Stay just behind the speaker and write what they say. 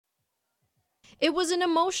It was an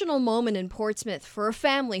emotional moment in Portsmouth for a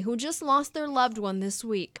family who just lost their loved one this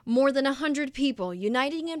week. More than 100 people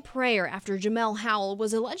uniting in prayer after Jamel Howell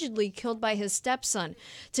was allegedly killed by his stepson.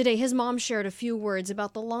 Today, his mom shared a few words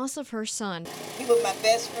about the loss of her son. He was my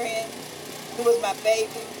best friend, he was my baby,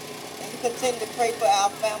 and he continued to pray for our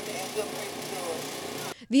family and we'll pray for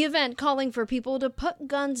yours. The event calling for people to put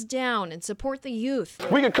guns down and support the youth.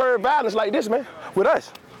 We can curb violence like this, man, with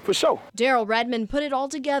us. For sure. Daryl Redmond put it all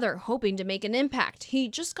together, hoping to make an impact. He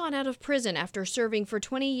just got out of prison after serving for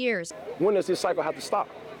 20 years. When does this cycle have to stop?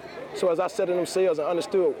 So as I sat in them cells and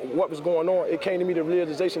understood what was going on, it came to me the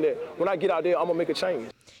realization that when I get out there, I'm going to make a change.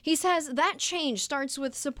 He says that change starts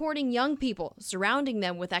with supporting young people, surrounding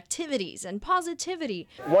them with activities and positivity.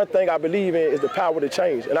 One thing I believe in is the power to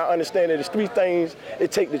change. And I understand that there's three things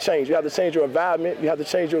it takes to change. You have to change your environment, you have to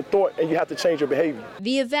change your thought, and you have to change your behavior.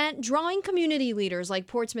 The event drawing community leaders like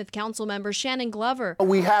Portsmouth Council member Shannon Glover.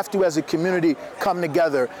 We have to, as a community, come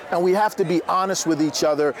together, and we have to be honest with each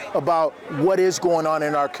other about what is going on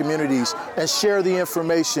in our communities and share the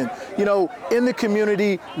information. You know, in the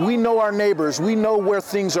community, we know our neighbors, we know where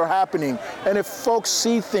things are happening, and if folks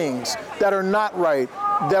see things that are not right,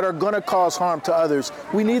 that are going to cause harm to others,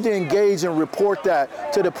 we need to engage and report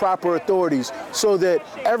that to the proper authorities so that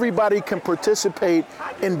everybody can participate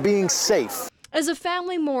in being safe. As a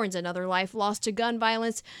family mourns another life lost to gun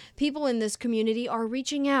violence, people in this community are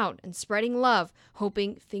reaching out and spreading love,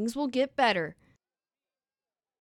 hoping things will get better.